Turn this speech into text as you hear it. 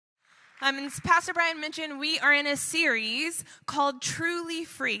As Pastor Brian mentioned, we are in a series called Truly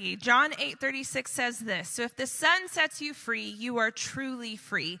Free. John 8:36 says this, "So if the Son sets you free, you are truly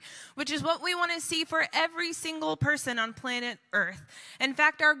free," which is what we want to see for every single person on planet Earth. In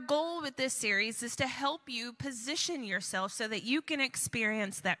fact, our goal with this series is to help you position yourself so that you can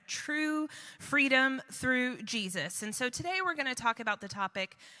experience that true freedom through Jesus. And so today we're going to talk about the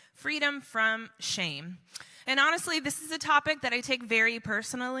topic, freedom from shame. And honestly, this is a topic that I take very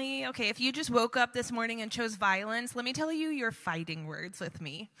personally. Okay, if you just woke up this morning and chose violence, let me tell you, you're fighting words with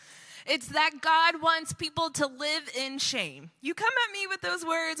me. It's that God wants people to live in shame. You come at me with those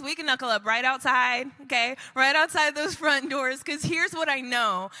words, we can knuckle up right outside, okay? Right outside those front doors, because here's what I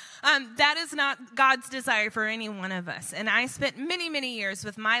know. That is not God's desire for any one of us. And I spent many, many years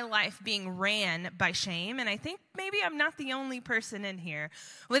with my life being ran by shame, and I think maybe I'm not the only person in here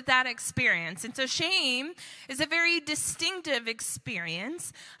with that experience. And so shame is a very distinctive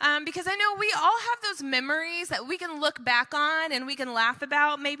experience because I know we all have those memories that we can look back on and we can laugh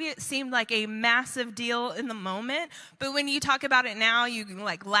about. Maybe it seemed like a massive deal in the moment, but when you talk about it now, you can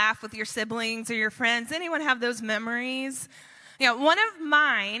like laugh with your siblings or your friends. Anyone have those memories? Yeah, one of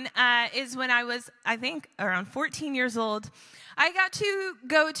mine is when I was, I think, around 14 years old. I got to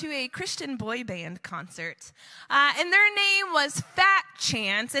go to a Christian boy band concert, and their name was Fat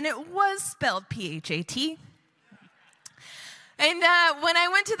Chance, and it was spelled P-H-A-T. And when I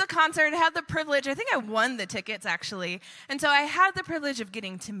went to the concert, I had the privilege, I think I won the tickets actually, and so I had the privilege of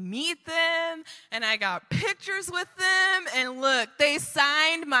getting to meet them, and I got pictures with them, and look, they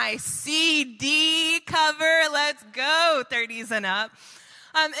signed my CD cover, let's go, 30s and up.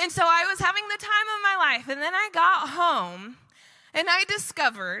 And so I was having the time of my life, and then I got home, and I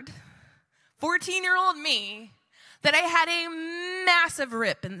discovered, 14-year-old me, that I had a massive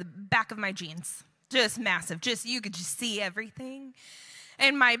rip in the back of my jeans. Just massive. Just, you could just see everything.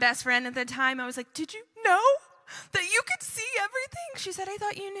 And my best friend at the time, I was like, "Did you know that you could see everything?" She said, "I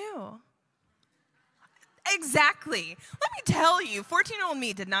thought you knew." Exactly. Let me tell you, 14-year-old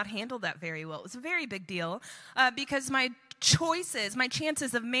me did not handle that very well. It was a very big deal because my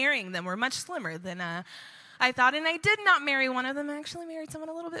chances of marrying them were much slimmer than I thought. And I did not marry one of them. I actually married someone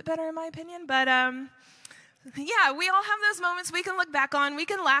a little bit better in my opinion. But yeah, we all have those moments we can look back on, we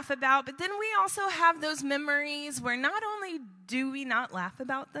can laugh about, but then we also have those memories where not only do we not laugh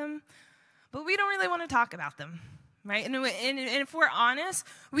about them, but we don't really want to talk about them, right? And if we're honest,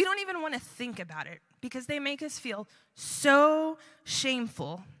 we don't even want to think about it because they make us feel so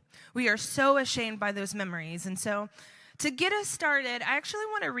shameful. We are so ashamed by those memories. And so to get us started, I actually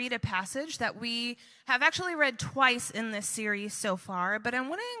want to read a passage that we have actually read twice in this series so far, but I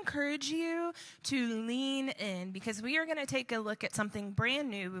want to encourage you to lean in because we are going to take a look at something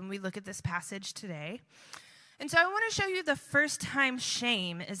brand new when we look at this passage today. And so I want to show you the first time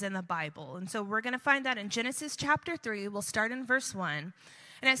shame is in the Bible. And so we're going to find that in Genesis chapter 3. We'll start in verse 1.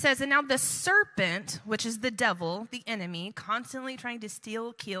 And it says, "And now the serpent, which is the devil, the enemy, constantly trying to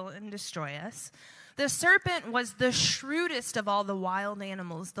steal, kill, and destroy us, the serpent was the shrewdest of all the wild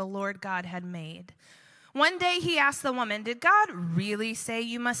animals the Lord God had made. One day he asked the woman, 'Did God really say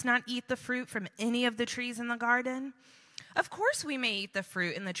you must not eat the fruit from any of the trees in the garden?' 'Of course we may eat the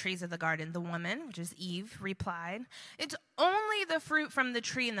fruit in the trees of the garden,' the woman," which is Eve, replied. "It's only the fruit from the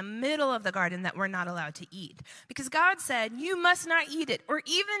tree in the middle of the garden that we're not allowed to eat. Because God said, 'You must not eat it or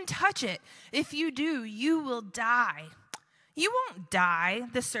even touch it. If you do, you will die.' 'You won't die,'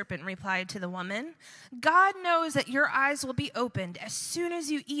 the serpent replied to the woman. 'God knows that your eyes will be opened as soon as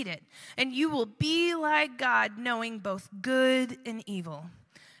you eat it, and you will be like God, knowing both good and evil.'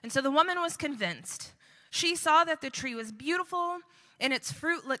 And so the woman was convinced. She saw that the tree was beautiful and its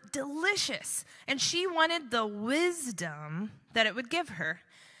fruit looked delicious, and she wanted the wisdom that it would give her.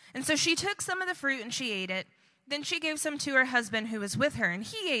 And so she took some of the fruit and she ate it. Then she gave some to her husband who was with her, and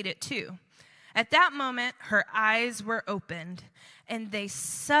he ate it too. At that moment, her eyes were opened, and they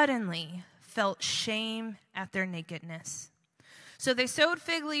suddenly felt shame at their nakedness. So they sewed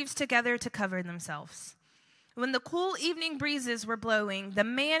fig leaves together to cover themselves. When the cool evening breezes were blowing, the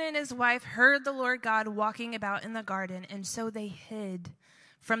man and his wife heard the Lord God walking about in the garden, and so they hid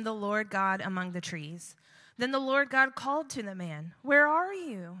from the Lord God among the trees. Then the Lord God called to the man, 'Where are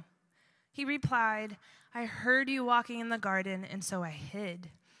you?' He replied, 'I heard you walking in the garden, and so I hid.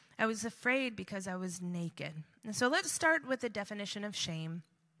 I was afraid because I was naked.'" And so let's start with the definition of shame.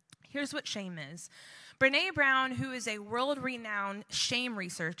 Here's what shame is. Brené Brown, who is a world-renowned shame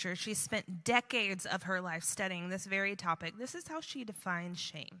researcher, she spent decades of her life studying this very topic. This is how she defines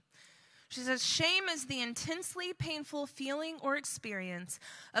shame. She says, shame is the intensely painful feeling or experience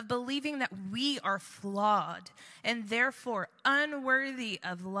of believing that we are flawed and therefore unworthy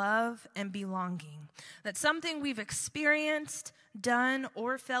of love and belonging. That something we've experienced, done,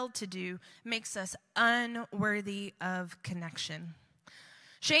 or failed to do makes us unworthy of connection.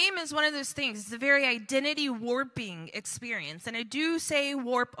 Shame is one of those things. It's a very identity warping experience. And I do say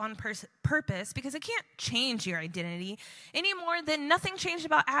warp on purpose because it can't change your identity any more than nothing changed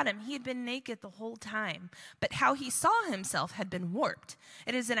about Adam. He had been naked the whole time. But how he saw himself had been warped.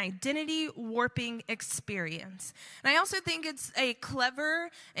 It is an identity warping experience. And I also think it's a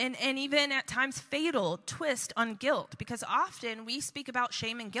clever and even at times fatal twist on guilt, because often we speak about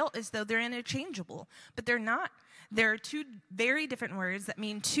shame and guilt as though they're interchangeable, but they're not. There are two very different words that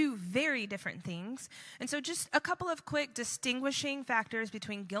mean two very different things. And so just a couple of quick distinguishing factors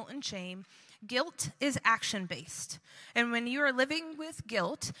between guilt and shame. Guilt is action-based. And when you are living with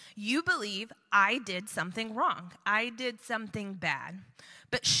guilt, you believe, I did something wrong. I did something bad.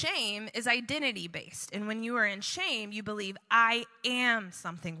 But shame is identity-based. And when you are in shame, you believe, I am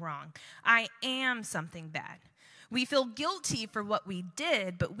something wrong. I am something bad. We feel guilty for what we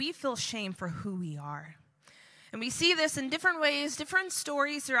did, but we feel shame for who we are. And we see this in different ways, different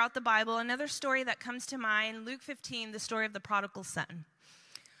stories throughout the Bible. Another story that comes to mind, Luke 15, the story of the prodigal son.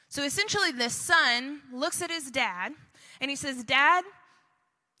 So essentially, this son looks at his dad, and he says, Dad,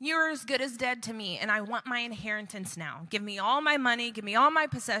 you're as good as dead to me, and I want my inheritance now. Give me all my money, give me all my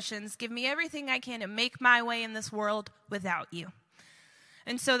possessions, give me everything I can to make my way in this world without you.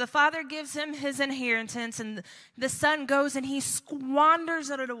 And so the father gives him his inheritance, and the son goes and he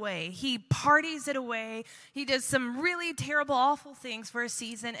squanders it away. He parties it away. He does some really terrible, awful things for a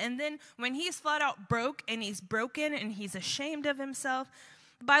season. And then when he's flat out broke and he's broken and he's ashamed of himself,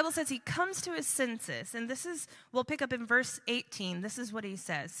 the Bible says he comes to his senses. And we'll pick up in verse 18. This is what he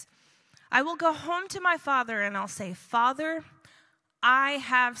says. I will go home to my father and I'll say, Father, I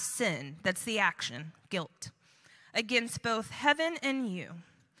have sinned. That's the action, guilt. Against both heaven and you.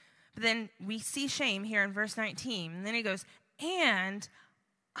 But then we see shame here in verse 19. And then he goes, and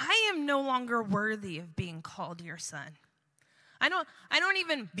I am no longer worthy of being called your son. I don't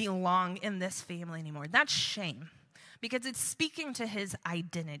even belong in this family anymore. That's shame, because it's speaking to his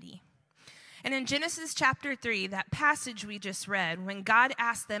identity. And in Genesis chapter 3, that passage we just read, when God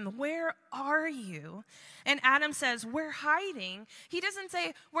asked them, where are you? And Adam says, we're hiding. He doesn't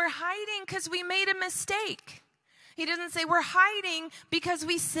say, we're hiding because we made a mistake. He doesn't say we're hiding because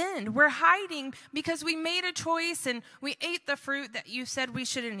we sinned. We're hiding because we made a choice and we ate the fruit that you said we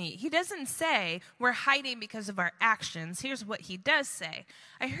shouldn't eat. He doesn't say we're hiding because of our actions. Here's what he does say.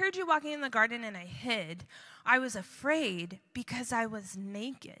 I heard you walking in the garden and I hid. I was afraid because I was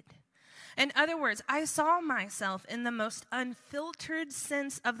naked. In other words, I saw myself in the most unfiltered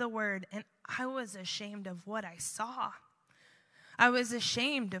sense of the word, and I was ashamed of what I saw. I was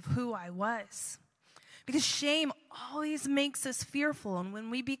ashamed of who I was. Because shame always makes us fearful. And when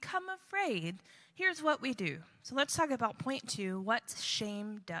we become afraid, here's what we do. So let's talk about point 2, what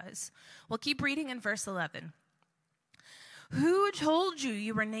shame does. We'll keep reading in verse 11. Who told you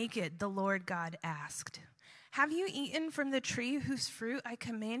you were naked? The Lord God asked. Have you eaten from the tree whose fruit I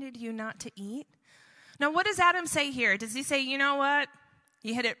commanded you not to eat? Now, what does Adam say here? Does he say, you know what?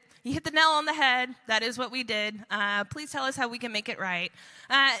 You hit the nail on the head. That is what we did. Please tell us how we can make it right.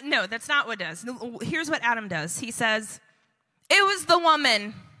 No, that's not what it does. Here's what Adam does. He says, it was the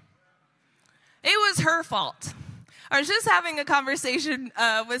woman. It was her fault. I was just having a conversation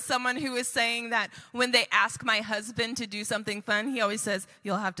with someone who was saying that when they ask my husband to do something fun, he always says,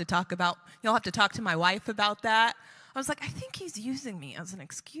 you'll have to talk to my wife about that. I was like, I think he's using me as an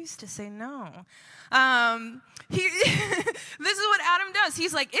excuse to say no. This is what Adam does.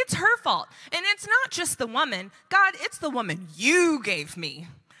 He's like, it's her fault. And it's not just the woman. God, it's the woman you gave me.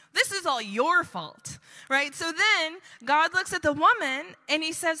 This is all your fault, right? So then God looks at the woman and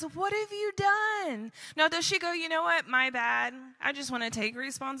he says, what have you done? Now, does she go, you know what? My bad. I just want to take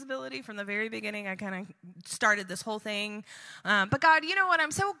responsibility from the very beginning. I kind of started this whole thing. But God, you know what?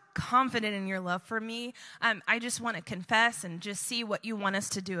 I'm so confident in your love for me. I just want to confess and just see what you want us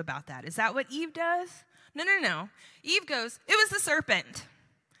to do about that. Is that what Eve does? No. Eve goes, it was the serpent.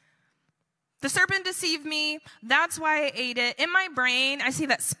 The serpent deceived me. That's why I ate it. In my brain, I see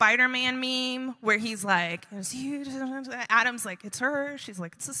that Spider-Man meme where he's like, Adam's like, it's her. She's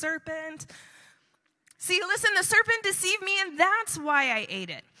like, it's the serpent. See, listen, the serpent deceived me, and that's why I ate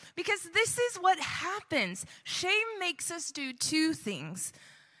it. Because this is what happens. Shame makes us do two things.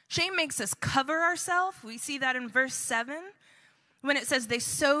 Shame makes us cover ourselves. We see that in verse 7. When it says they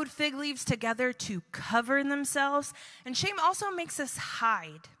sewed fig leaves together to cover themselves. And shame also makes us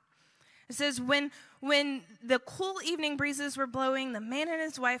hide. It says, when the cool evening breezes were blowing, the man and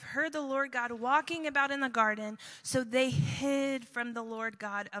his wife heard the Lord God walking about in the garden, so they hid from the Lord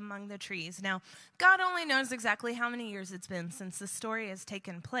God among the trees. Now, God only knows exactly how many years it's been since this story has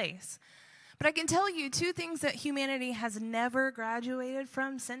taken place. But I can tell you two things that humanity has never graduated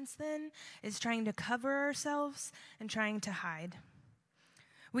from since then is trying to cover ourselves and trying to hide.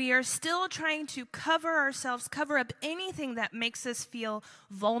 We are still trying to cover ourselves, cover up anything that makes us feel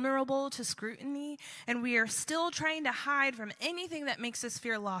vulnerable to scrutiny, and we are still trying to hide from anything that makes us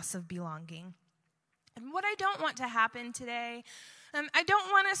fear loss of belonging. And what I don't want to happen today, I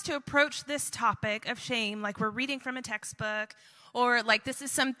don't want us to approach this topic of shame like we're reading from a textbook or like this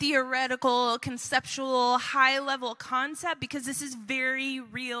is some theoretical, conceptual, high-level concept, because this is very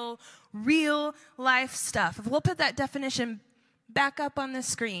real life stuff. If we'll put that definition back up on the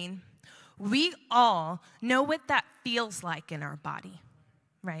screen, we all know what that feels like in our body,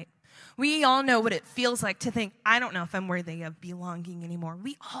 right? We all know what it feels like to think, I don't know if I'm worthy of belonging anymore.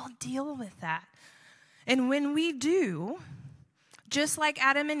 We all deal with that. And when we do, just like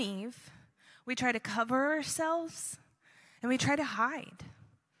Adam and Eve, we try to cover ourselves and we try to hide.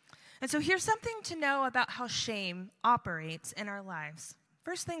 And so here's something to know about how shame operates in our lives.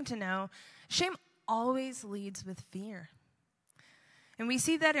 First thing to know, shame always leads with fear. And we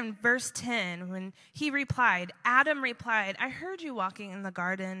see that in verse 10 when Adam replied, I heard you walking in the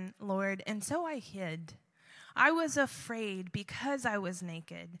garden, Lord, and so I hid. I was afraid because I was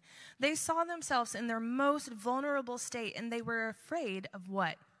naked. They saw themselves in their most vulnerable state, and they were afraid of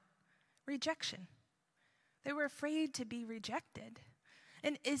what? Rejection. They were afraid to be rejected.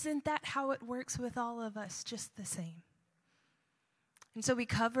 And isn't that how it works with all of us, just the same? And so we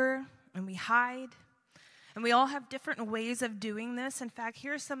cover and we hide. And we all have different ways of doing this. In fact,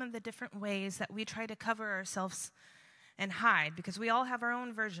 here are some of the different ways that we try to cover ourselves and hide, because we all have our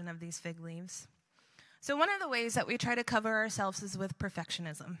own version of these fig leaves. So one of the ways that we try to cover ourselves is with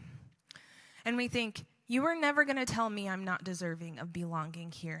perfectionism. And we think, you are never going to tell me I'm not deserving of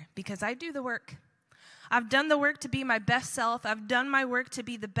belonging here, because I do the work. I've done the work to be my best self. I've done my work to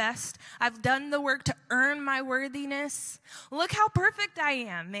be the best. I've done the work to earn my worthiness. Look how perfect I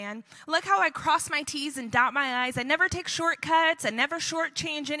am, man. Look how I cross my T's and dot my I's. I never take shortcuts. I never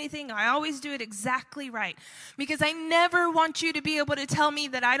shortchange anything. I always do it exactly right, because I never want you to be able to tell me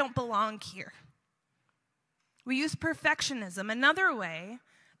that I don't belong here. We use perfectionism. Another way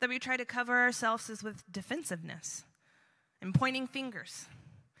that we try to cover ourselves is with defensiveness and pointing fingers.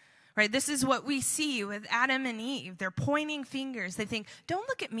 Right, this is what we see with Adam and Eve. They're pointing fingers. They think, don't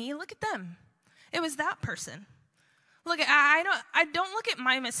look at me, look at them. It was that person. Look, I don't look at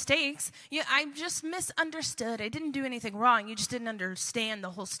my mistakes. I just misunderstood. I didn't do anything wrong. You just didn't understand the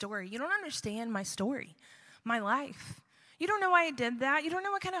whole story. You don't understand my story, my life. You don't know why I did that. You don't know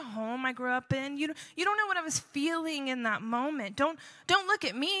what kind of home I grew up in. You don't know what I was feeling in that moment. Don't look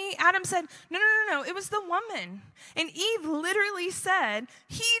at me. Adam said, no. It was the woman. And Eve literally said,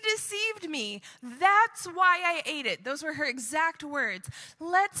 he deceived me. That's why I ate it. Those were her exact words.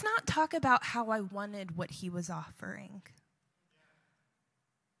 Let's not talk about how I wanted what he was offering.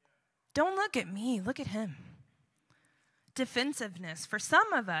 Don't look at me. Look at him. Defensiveness. For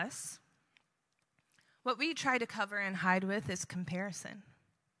some of us, what we try to cover and hide with is comparison.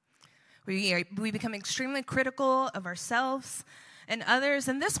 We become extremely critical of ourselves and others.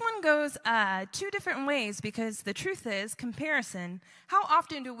 And this one goes two different ways, because the truth is, comparison, how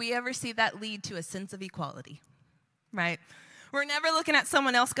often do we ever see that lead to a sense of equality, right? We're never looking at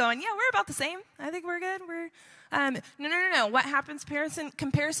someone else going, yeah, we're about the same. I think we're good. No. What happens?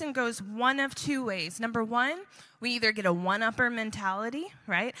 Comparison goes one of two ways. Number one, we either get a one-upper mentality,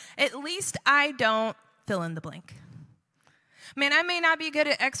 right? At least I don't fill in the blank. Man, I may not be good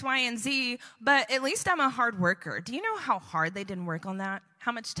at X, Y, and Z, but at least I'm a hard worker. Do you know how hard they didn't work on that?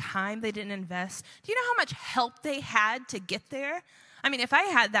 How much time they didn't invest? Do you know how much help they had to get there? I mean, if I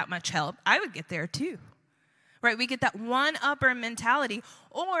had that much help, I would get there too. Right? We get that one-upper mentality,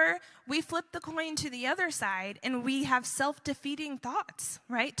 or we flip the coin to the other side and we have self-defeating thoughts,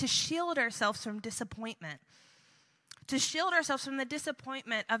 right? To shield ourselves from disappointment. To shield ourselves from the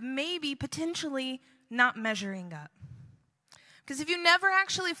disappointment of maybe potentially not measuring up. Because if you never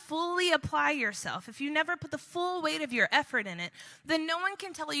actually fully apply yourself, if you never put the full weight of your effort in it, then no one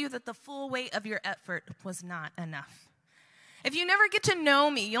can tell you that the full weight of your effort was not enough. If you never get to know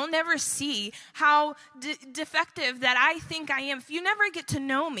me, you'll never see how defective that I think I am. If you never get to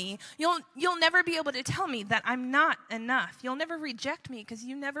know me, you'll never be able to tell me that I'm not enough. You'll never reject me because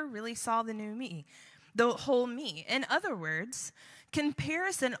you never really saw the new me, the whole me. In other words,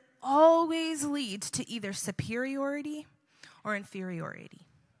 comparison always leads to either superiority or inferiority.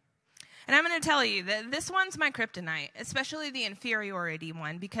 And I'm going to tell you that this one's my kryptonite, especially the inferiority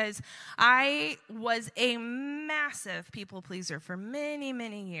one, because I was a massive people pleaser for many,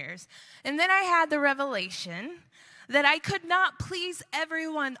 many years. And then I had the revelation that I could not please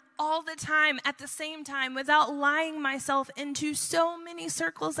everyone all the time at the same time without lying myself into so many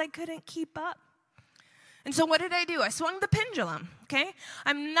circles I couldn't keep up. And so what did I do? I swung the pendulum, okay?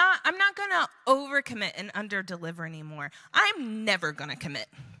 I'm not going to overcommit and underdeliver anymore. I'm never going to commit.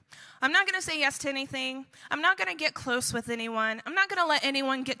 I'm not going to say yes to anything. I'm not going to get close with anyone. I'm not going to let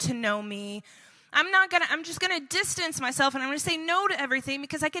anyone get to know me. I'm just going to distance myself, and I'm going to say no to everything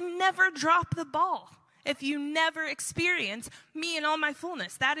because I can never drop the ball if you never experience me in all my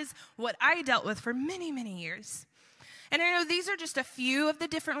fullness. That is what I dealt with for many, many years. And I know these are just a few of the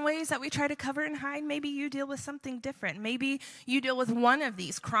different ways that we try to cover and hide. Maybe you deal with something different. Maybe you deal with one of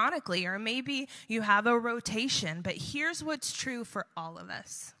these chronically, or maybe you have a rotation. But here's what's true for all of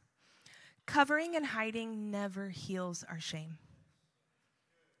us. Covering and hiding never heals our shame.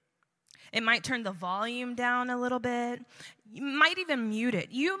 It might turn the volume down a little bit. You might even mute it.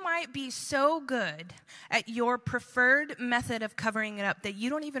 You might be so good at your preferred method of covering it up that you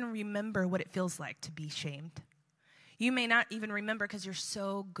don't even remember what it feels like to be shamed. You may not even remember because you're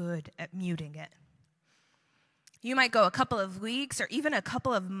so good at muting it. You might go a couple of weeks or even a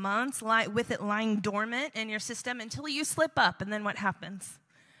couple of months with it lying dormant in your system until you slip up, and then what happens?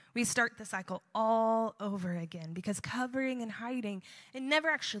 We start the cycle all over again because covering and hiding, it never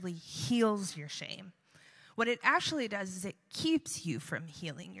actually heals your shame. What it actually does is it keeps you from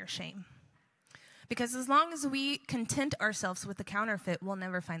healing your shame. Because as long as we content ourselves with the counterfeit, we'll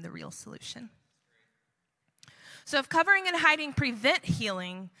never find the real solution. So if covering and hiding prevent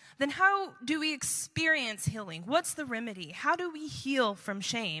healing, then how do we experience healing? What's the remedy? How do we heal from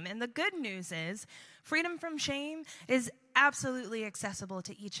shame? And the good news is freedom from shame is absolutely accessible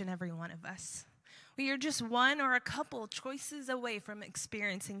to each and every one of us. We are just one or a couple choices away from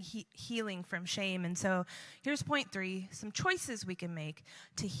experiencing healing from shame. And so here's point 3, some choices we can make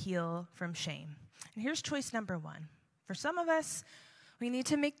to heal from shame. And here's choice number 1. For some of us, we need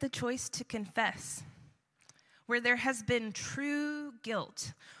to make the choice to confess. Where there has been true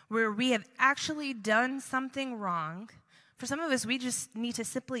guilt, where we have actually done something wrong. For some of us, we just need to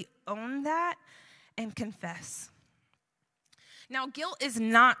simply own that and confess. Now, guilt is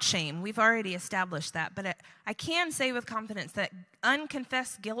not shame. We've already established that. But I can say with confidence that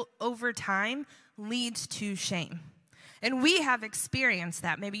unconfessed guilt over time leads to shame. And we have experienced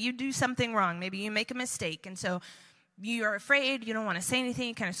that. Maybe you do something wrong. Maybe you make a mistake. And so you are afraid. You don't want to say anything.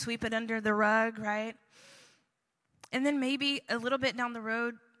 You kind of sweep it under the rug, right? And then maybe a little bit down the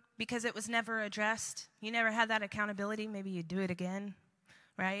road, because it was never addressed, you never had that accountability, maybe you do it again,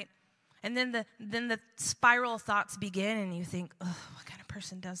 right? And then the spiral thoughts begin, and you think, oh, what kind of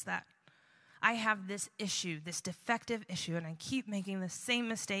person does that? I have this issue, this defective issue, and I keep making the same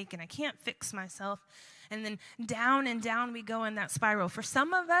mistake, and I can't fix myself. And then down and down we go in that spiral. For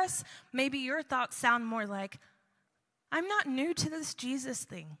some of us, maybe your thoughts sound more like, I'm not new to this Jesus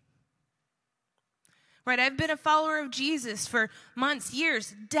thing. Right, I've been a follower of Jesus for months,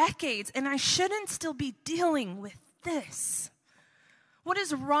 years, decades, and I shouldn't still be dealing with this. What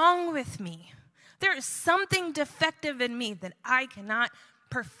is wrong with me? There is something defective in me that I cannot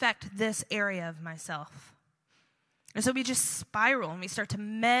perfect this area of myself. And so we just spiral and we start to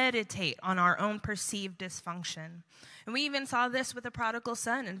meditate on our own perceived dysfunction. And we even saw this with the prodigal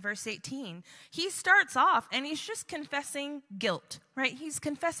son in verse 18. He starts off and he's just confessing guilt, right? He's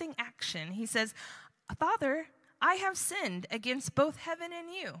confessing action. He says, Father, I have sinned against both heaven and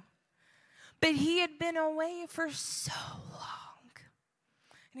you. But he had been away for so long.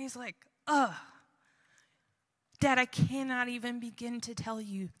 And he's like, Dad, I cannot even begin to tell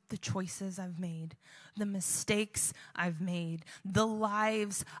you the choices I've made, the mistakes I've made, the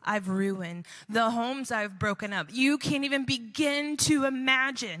lives I've ruined, the homes I've broken up. You can't even begin to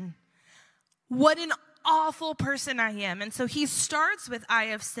imagine what an awful person I am. And so he starts with, I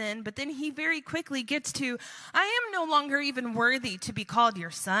have sinned, but then he very quickly gets to, I am no longer even worthy to be called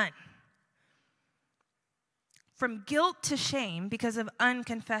your son. From guilt to shame because of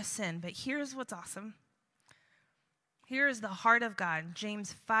unconfessed sin. But here's what's awesome. Here is the heart of God,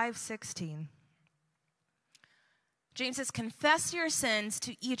 James 5:16. James says, confess your sins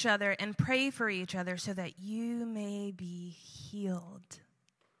to each other and pray for each other so that you may be healed.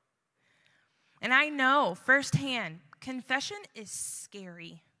 And I know firsthand, confession is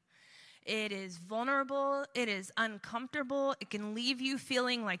scary. It is vulnerable. It is uncomfortable. It can leave you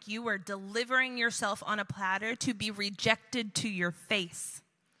feeling like you are delivering yourself on a platter to be rejected to your face.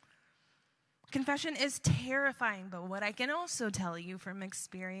 Confession is terrifying, but what I can also tell you from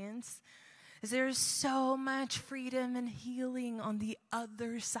experience is there's so much freedom and healing on the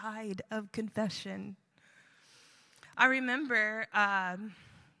other side of confession. I remember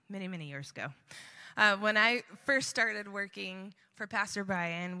many, many years ago, when I first started working for Pastor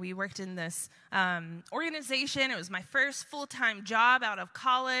Brian, we worked in this organization. It was my first full-time job out of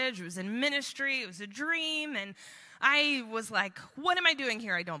college. It was in ministry. It was a dream, and I was like, what am I doing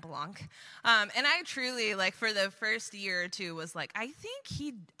here? I don't belong. And I truly, like, for the first year or two was like, I think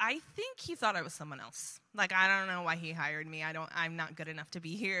he thought I was someone else. Like, I don't know why he hired me. I'm not good enough to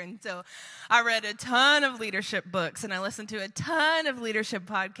be here. And so I read a ton of leadership books, and I listened to a ton of leadership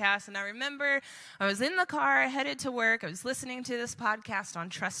podcasts. And I remember I was in the car headed to work. I was listening to this podcast on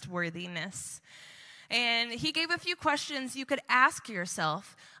trustworthiness. And he gave a few questions you could ask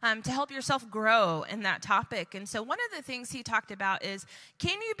yourself to help yourself grow in that topic. And so one of the things he talked about is,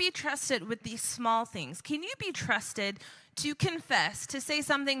 can you be trusted with these small things? Can you be trusted to confess, to say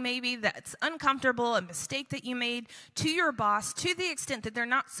something maybe that's uncomfortable, a mistake that you made to your boss, to the extent that they're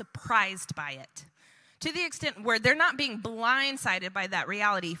not surprised by it, to the extent where they're not being blindsided by that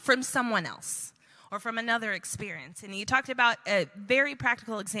reality from someone else or from another experience? And he talked about a very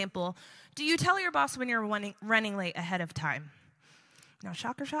practical example. Do you tell your boss when you're running late ahead of time? Now,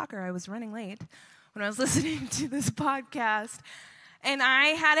 shocker, shocker, I was running late when I was listening to this podcast. And I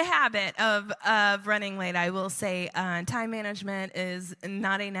had a habit of running late. I will say time management is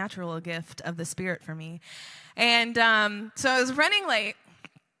not a natural gift of the Spirit for me. And so I was running late,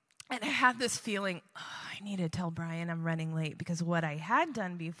 and I had this feeling, I need to tell Brian I'm running late, because what I had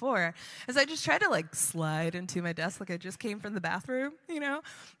done before is I just tried to like slide into my desk like I just came from the bathroom, you know.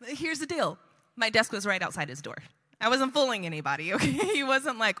 Here's the deal. My desk was right outside his door. I wasn't fooling anybody, okay? He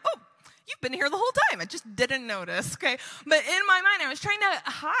wasn't like, oh, you've been here the whole time. I just didn't notice, okay? But in my mind, I was trying to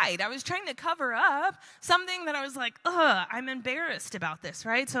hide. I was trying to cover up something that I was like, I'm embarrassed about this,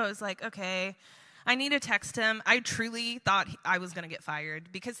 right? So I was like, okay, I need to text him. I truly thought I was going to get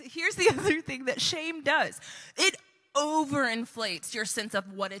fired, because here's the other thing that shame does. It overinflates your sense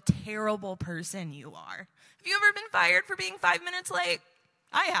of what a terrible person you are. Have you ever been fired for being 5 minutes late?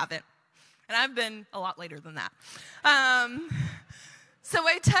 I haven't. And I've been a lot later than that. So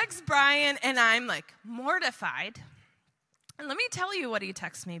I text Brian, and I'm like mortified. And let me tell you what he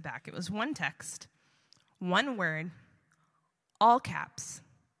texted me back. It was one text, one word, all caps.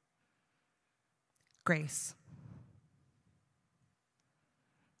 Grace.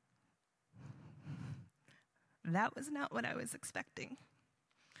 That was not what I was expecting.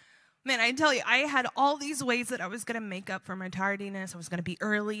 Man, I tell you, I had all these ways that I was going to make up for my tardiness. I was going to be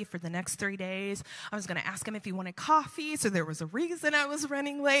early for the next 3 days. I was going to ask him if he wanted coffee, so there was a reason I was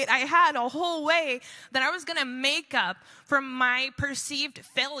running late. I had a whole way that I was going to make up for my perceived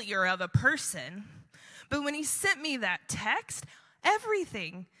failure of a person. But when he sent me that text,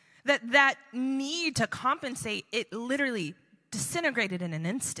 everything, that need to compensate, it literally disintegrated in an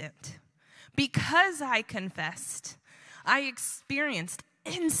instant. Because I confessed, I experienced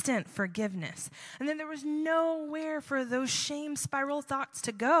instant forgiveness. And then there was nowhere for those shame spiral thoughts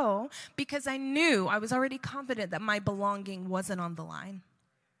to go, because I knew, I was already confident that my belonging wasn't on the line.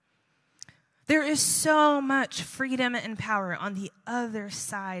 There is so much freedom and power on the other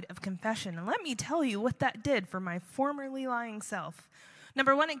side of confession. And let me tell you what that did for my formerly lying self.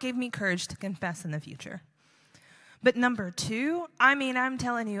 Number one, it gave me courage to confess in the future. But number two, I'm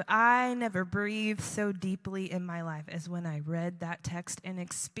telling you, I never breathed so deeply in my life as when I read that text and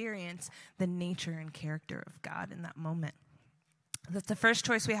experienced the nature and character of God in that moment. That's the first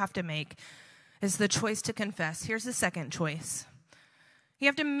choice we have to make, is the choice to confess. Here's the second choice. You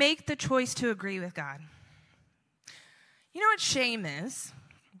have to make the choice to agree with God. You know what shame is?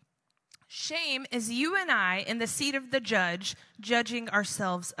 Shame is you and I in the seat of the judge, judging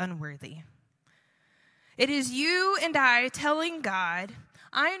ourselves unworthy. It is you and I telling God,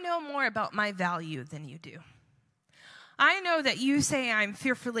 I know more about my value than you do. I know that you say I'm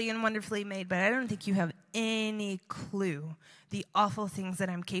fearfully and wonderfully made, but I don't think you have any clue the awful things that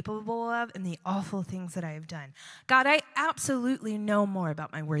I'm capable of and the awful things that I have done. God, I absolutely know more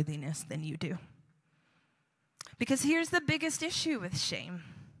about my worthiness than you do. Because here's the biggest issue with shame.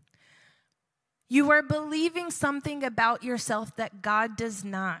 You are believing something about yourself that God does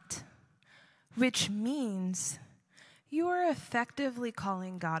not, which means you are effectively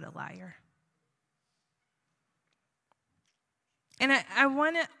calling God a liar. And I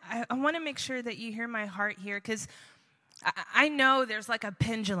want to make sure that you hear my heart here, because I know there's like a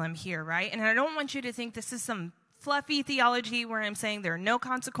pendulum here, right? And I don't want you to think this is some fluffy theology where I'm saying there are no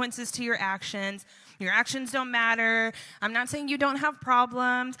consequences to your actions. Your actions don't matter. I'm not saying you don't have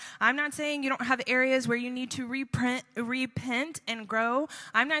problems. I'm not saying you don't have areas where you need to repent and grow.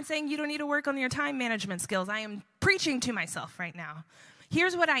 I'm not saying you don't need to work on your time management skills. I am preaching to myself right now.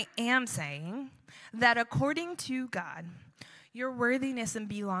 Here's what I am saying, that according to God, your worthiness and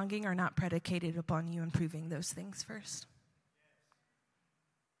belonging are not predicated upon you improving those things first.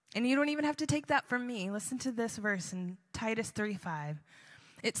 And you don't even have to take that from me. Listen to this verse in Titus 3:5.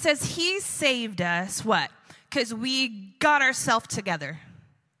 It says, he saved us, what? Because we got ourselves together.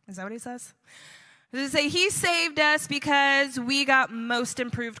 Is that what he says? Does it say he saved us because we got most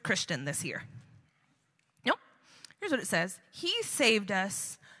improved Christian this year? Nope. Here's what it says. He saved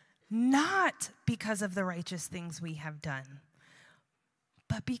us not because of the righteous things we have done,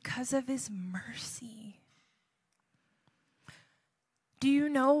 but because of his mercy. Do you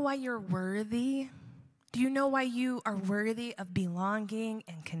know why you're worthy? Do you know why you are worthy of belonging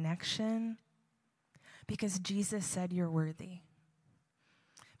and connection? Because Jesus said you're worthy.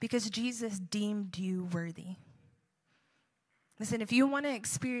 Because Jesus deemed you worthy. Listen, if you want to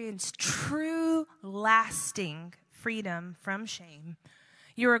experience true, lasting freedom from shame,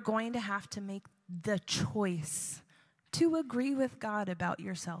 you are going to have to make the choice to agree with God about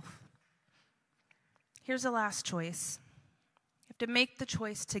yourself. Here's the last choice. You have to make the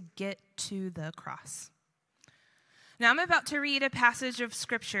choice to get to the cross. Now, I'm about to read a passage of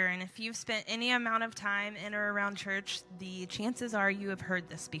Scripture, and if you've spent any amount of time in or around church, the chances are you have heard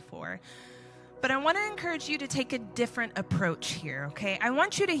this before. But I want to encourage you to take a different approach here, okay? I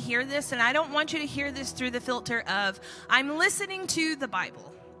want you to hear this, and I don't want you to hear this through the filter of, I'm listening to the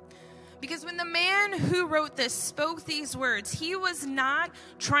Bible. Because when the man who wrote this spoke these words, he was not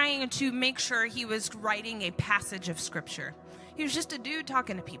trying to make sure he was writing a passage of Scripture. He was just a dude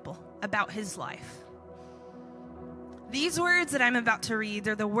talking to people about his life. These words that I'm about to read,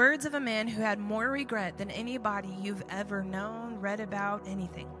 they're the words of a man who had more regret than anybody you've ever known, read about,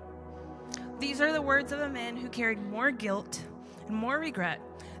 anything. These are the words of a man who carried more guilt and more regret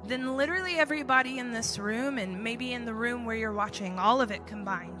than literally everybody in this room and maybe in the room where you're watching, all of it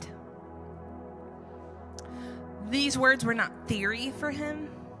combined. These words were not theory for him.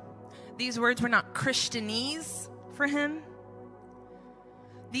 These words were not Christianese for him.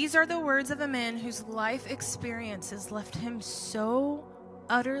 These are the words of a man whose life experiences left him so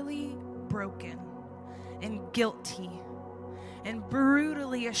utterly broken and guilty and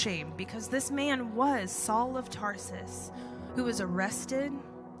brutally ashamed, because this man was Saul of Tarsus, who was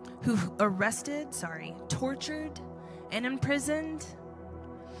tortured and imprisoned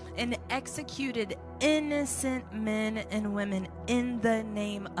and executed innocent men and women in the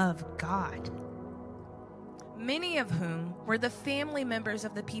name of God. Many of whom were the family members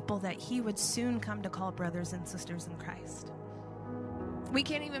of the people that he would soon come to call brothers and sisters in Christ. We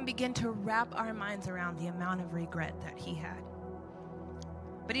can't even begin to wrap our minds around the amount of regret that he had.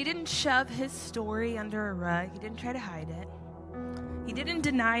 But he didn't shove his story under a rug. He didn't try to hide it. He didn't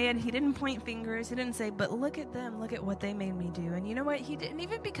deny it. He didn't point fingers. He didn't say, but look at them. Look at what they made me do. And you know what? He didn't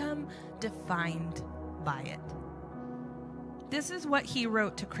even become defined by it. This is what he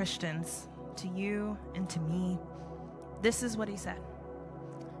wrote to Christians, to you and to me. This is what he said.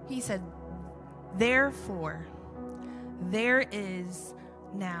 He said, therefore, there is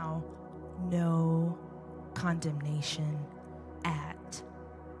now no condemnation at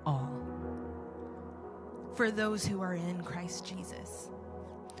all for those who are in Christ Jesus.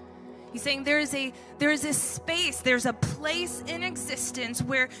 He's saying there is a space, there's a place in existence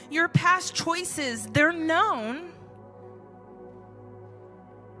where your past choices, they're known,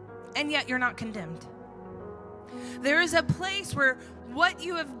 and yet you're not condemned. There is a place where what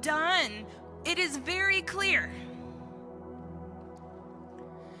you have done, it is very clear.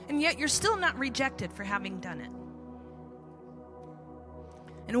 And yet you're still not rejected for having done it.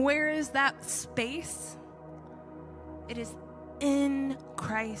 And where is that space? It is in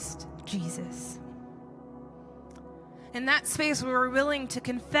Christ Jesus. In that space where we're willing to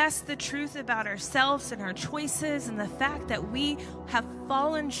confess the truth about ourselves and our choices and the fact that we have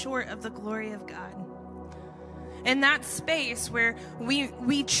fallen short of the glory of God. In that space where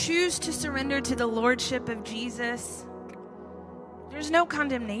we choose to surrender to the lordship of Jesus, there's no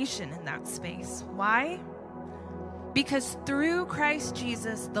condemnation in that space. Why? Because through Christ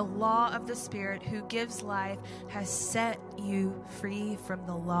Jesus, the law of the Spirit who gives life has set you free from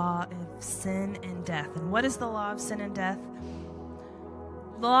the law of sin and death. And what is the law of sin and death?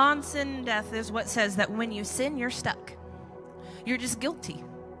 The law of sin and death is what says that when you sin, you're stuck. You're just guilty.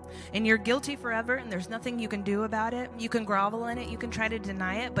 And you're guilty forever, and there's nothing you can do about it. You can grovel in it, you can try to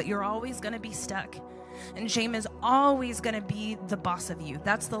deny it, but you're always going to be stuck. and shame is always going to be the boss of you.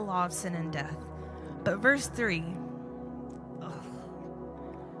 That's the law of sin and death. But verse 3,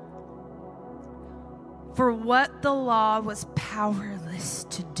 for what the law was powerless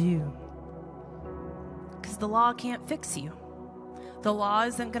to do. Because the law can't fix you. The law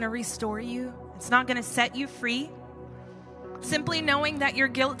isn't going to restore you. It's not going to set you free. Simply knowing that you're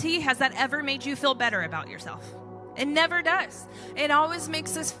guilty, has that ever made you feel better about yourself? It never does. It always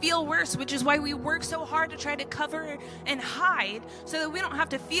makes us feel worse, which is why we work so hard to try to cover and hide so that we don't have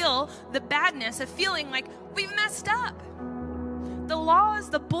to feel the badness of feeling like we've messed up. The law is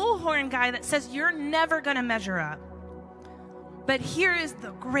the bullhorn guy that says you're never going to measure up. But here is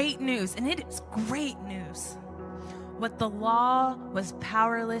the great news, and it is great news. What the law was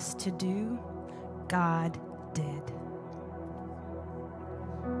powerless to do, God did.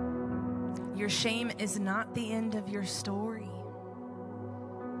 Your shame is not the end of your story.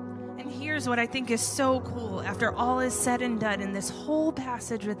 And here's what I think is so cool after all is said and done in this whole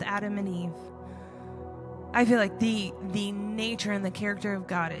passage with Adam and Eve. I feel like the nature and the character of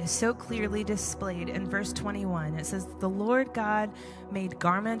God is so clearly displayed in verse 21. It says, the Lord God made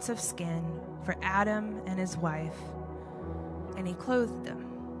garments of skin for Adam and his wife, and he clothed them.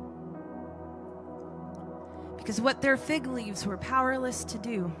 Because what their fig leaves were powerless to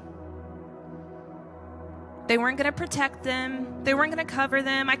do, they weren't going to protect them. They weren't going to cover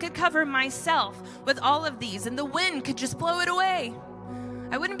them. I could cover myself with all of these, and the wind could just blow it away.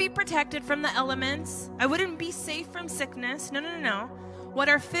 I wouldn't be protected from the elements. I wouldn't be safe from sickness. No. What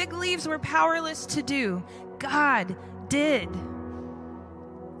our fig leaves were powerless to do, God did.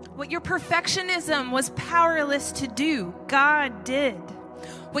 What your perfectionism was powerless to do, God did.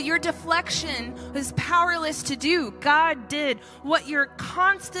 What your deflection was powerless to do, God did. What your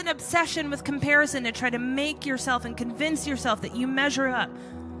constant obsession with comparison to try to make yourself and convince yourself that you measure up,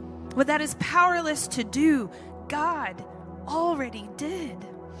 what that is powerless to do, God already did.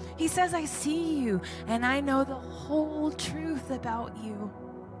 He says, I see you and I know the whole truth about you.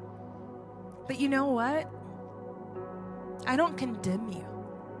 But you know what? I don't condemn you.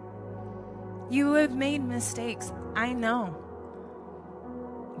 You have made mistakes, I know.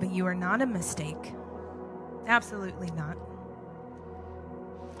 But you are not a mistake. Absolutely not.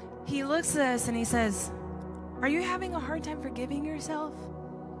 He looks at us and he says, are you having a hard time forgiving yourself?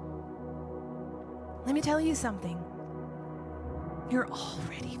 Let me tell you something. You're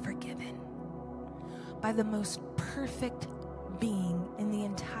already forgiven by the most perfect being in the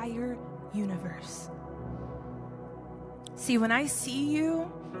entire universe. See, when I see you,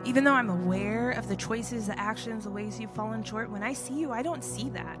 even though I'm aware of the choices, the actions, the ways you've fallen short, when I see you, I don't see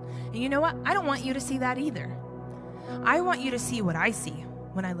that. And you know what? I don't want you to see that either. I want you to see what I see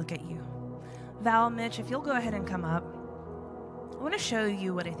when I look at you. Val, Mitch, if you'll go ahead and come up, I want to show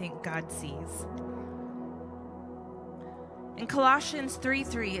you what I think God sees. In Colossians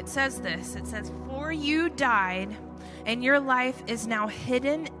 3:3, it says this. It says, for you died, and your life is now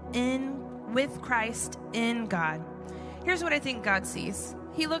hidden with Christ in God. Here's what I think God sees.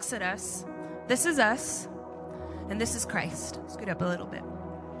 He looks at us. This is us, and this is Christ. Scoot up a little bit.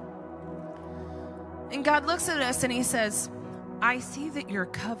 And God looks at us and he says, I see that you're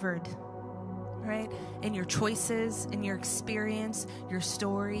covered, right? In your choices, in your experience, your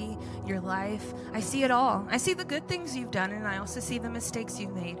story, your life. I see it all. I see the good things you've done, and I also see the mistakes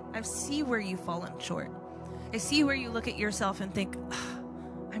you've made. I see where you've fallen short. I see where you look at yourself and think,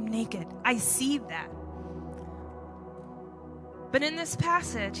 I'm naked. I see that. But in this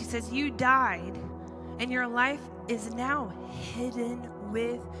passage, he says, you died, and your life is now hidden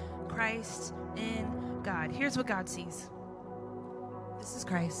with Christ in God. Here's what God sees. This is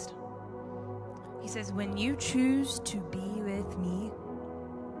Christ. He says, when you choose to be with me,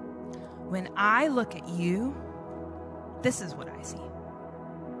 when I look at you, this is what I see.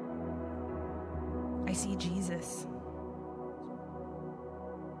 I see Jesus.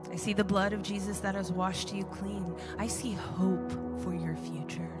 I see the blood of Jesus that has washed you clean. I see hope for your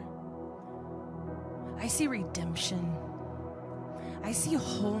future. I see redemption. I see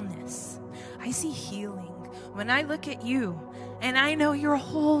wholeness. I see healing. When I look at you and I know your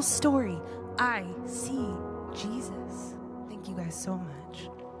whole story, I see Jesus. Thank you guys so much.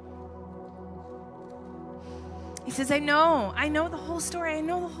 He says, I know the whole story. I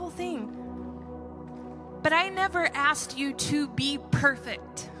know the whole thing. But I never asked you to be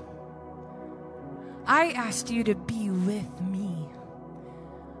perfect. I asked you to be with me.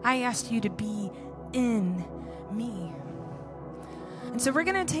 I asked you to be in me. And so we're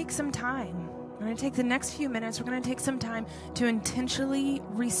going to take some time. We're going to take the next few minutes. We're going to take some time to intentionally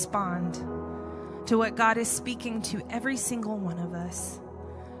respond to what God is speaking to every single one of us.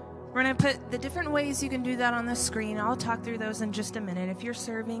 We're going to put the different ways you can do that on the screen. I'll talk through those in just a minute. If you're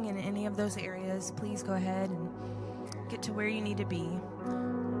serving in any of those areas, please go ahead and get to where you need to be.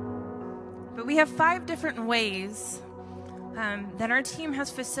 But we have 5 different ways that our team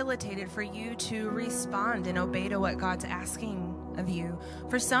has facilitated for you to respond and obey to what God's asking of you.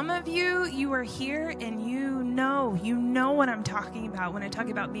 For some of you, you are here and you know what I'm talking about when I talk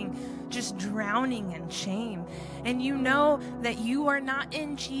about being just drowning in shame. And you know that you are not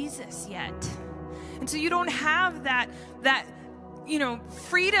in Jesus yet. And so you don't have that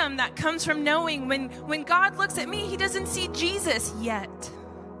freedom that comes from knowing when God looks at me, he doesn't see Jesus yet.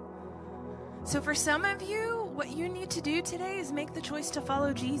 So for some of you, what you need to do today is make the choice to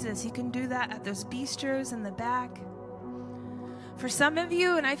follow Jesus. You can do that at those bistros in the back. For some of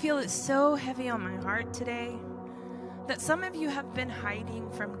you, and I feel it's so heavy on my heart today, that some of you have been hiding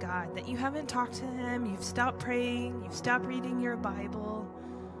from God, that you haven't talked to him, you've stopped praying, you've stopped reading your Bible,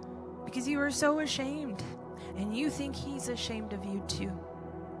 because you are so ashamed, and you think he's ashamed of you too.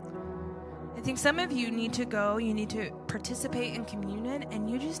 I think some of you need to go, you need to participate in communion, and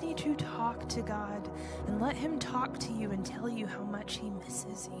you just need to talk to God and let him talk to you and tell you how much he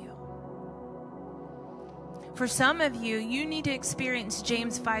misses you. For some of you, you need to experience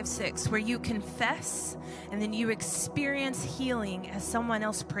James 5:6, where you confess and then you experience healing as someone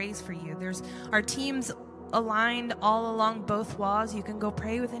else prays for you. There's our teams aligned all along both walls. You can go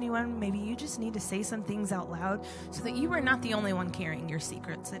pray with anyone. Maybe you just need to say some things out loud so that you are not the only one carrying your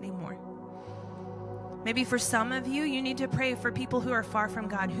secrets anymore. Maybe for some of you, you need to pray for people who are far from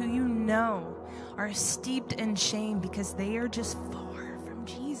God, who you know are steeped in shame because they are just far from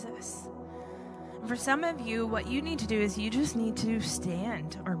Jesus. And for some of you, what you need to do is you just need to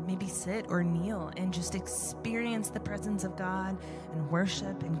stand or maybe sit or kneel and just experience the presence of God and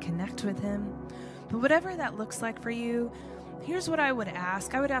worship and connect with him. But whatever that looks like for you, here's what I would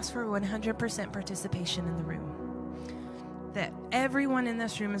ask. I would ask for 100% participation in the room. That everyone in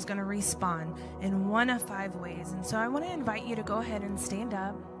this room is going to respond in one of 5 ways. And so I want to invite you to go ahead and stand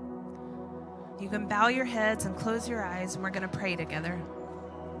up. You can bow your heads and close your eyes, and we're going to pray together.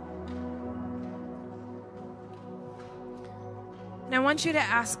 And I want you to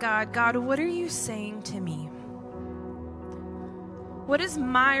ask God, God, what are you saying to me? What does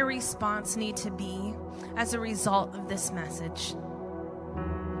my response need to be as a result of this message?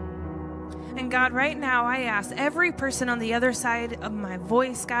 And God, right now, I ask every person on the other side of my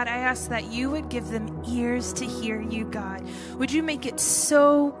voice, God, I ask that you would give them ears to hear you, God. Would you make it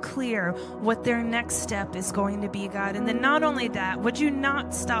so clear what their next step is going to be, God? And then not only that, would you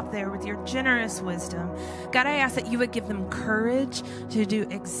not stop there with your generous wisdom? God, I ask that you would give them courage to do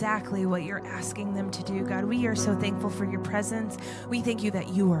exactly what you're asking them to do, God. We are so thankful for your presence. We thank you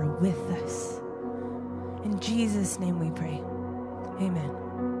that you are with us. In Jesus' name we pray. Amen.